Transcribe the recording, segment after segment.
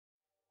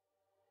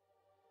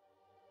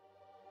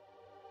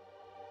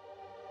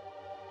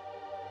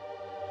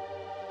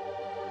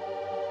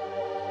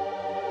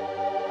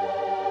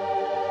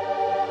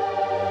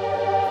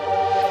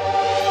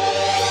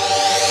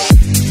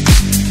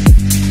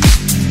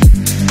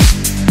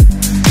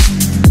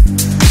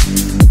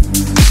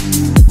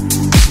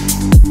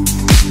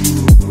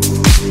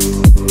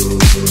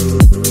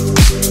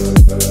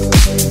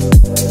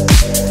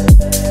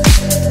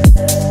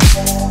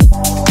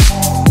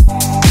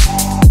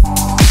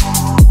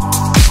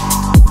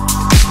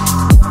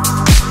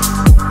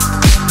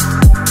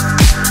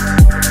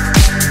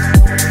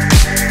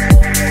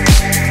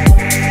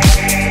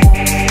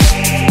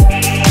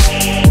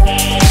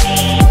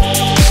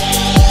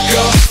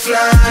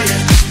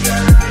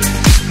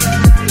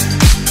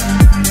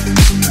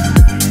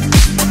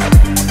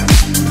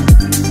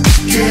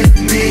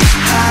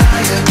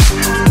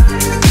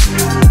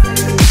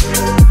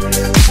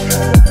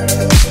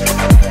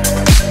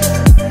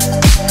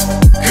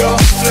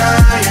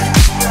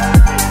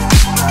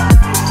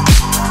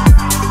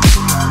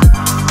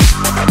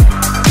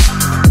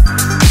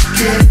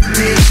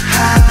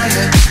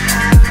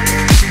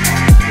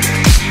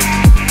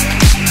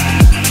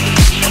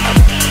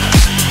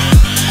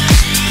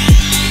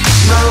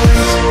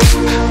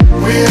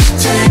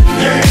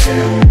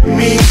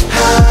me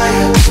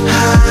higher,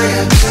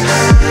 higher,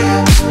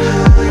 higher,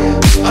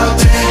 all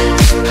day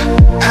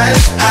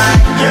as I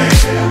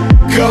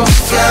go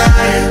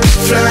flying,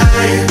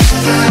 flying,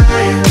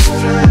 flying,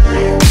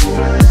 flying.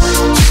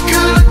 Take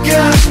a look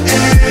out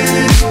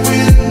any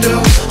window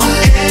on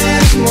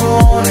any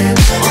morning,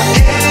 on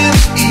any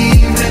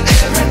evening,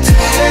 every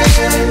day.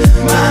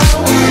 My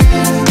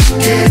wind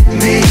get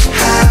me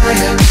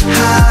higher,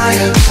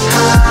 higher,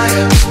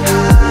 higher,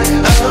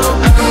 higher.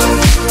 Oh, oh.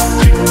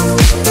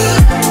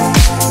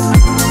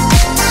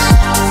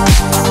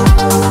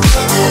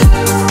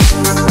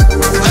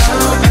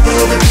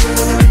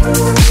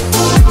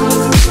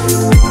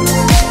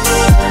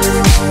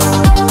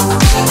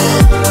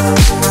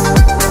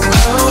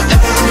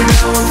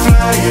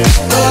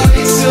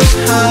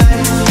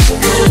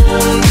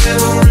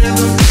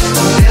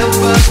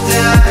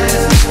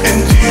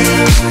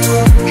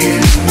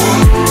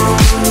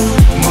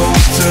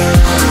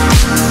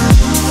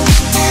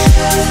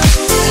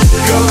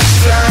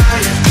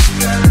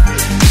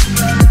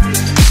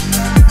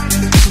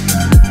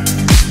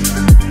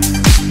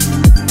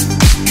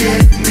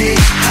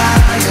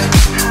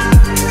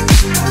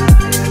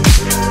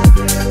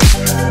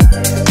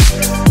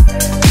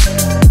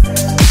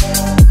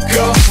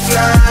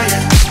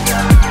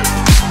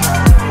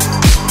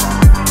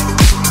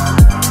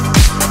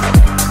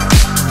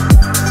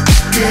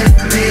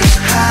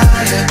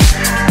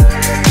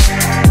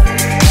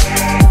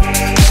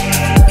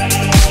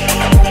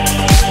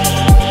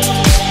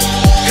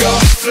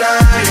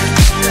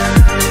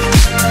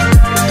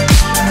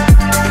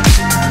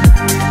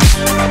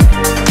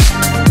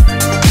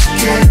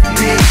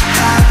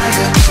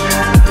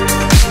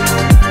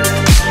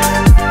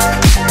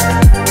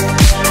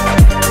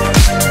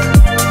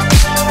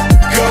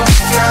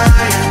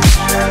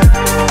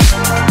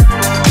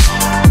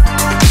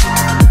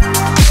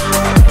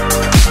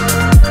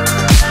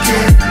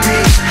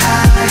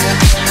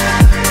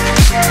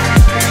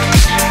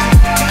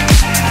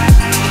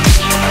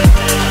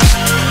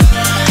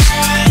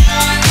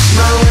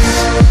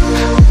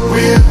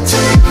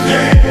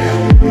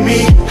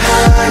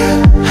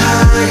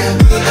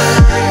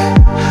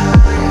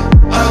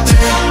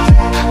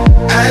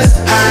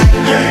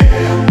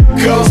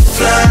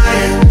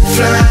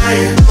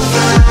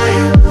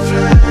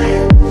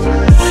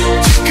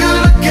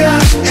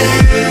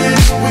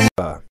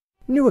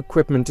 New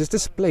equipment is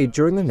displayed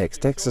during the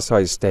next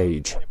exercise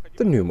stage.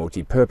 The new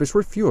multi-purpose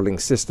refueling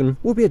system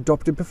will be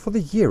adopted before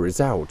the year is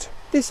out.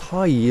 This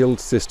high-yield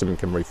system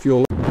can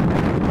refuel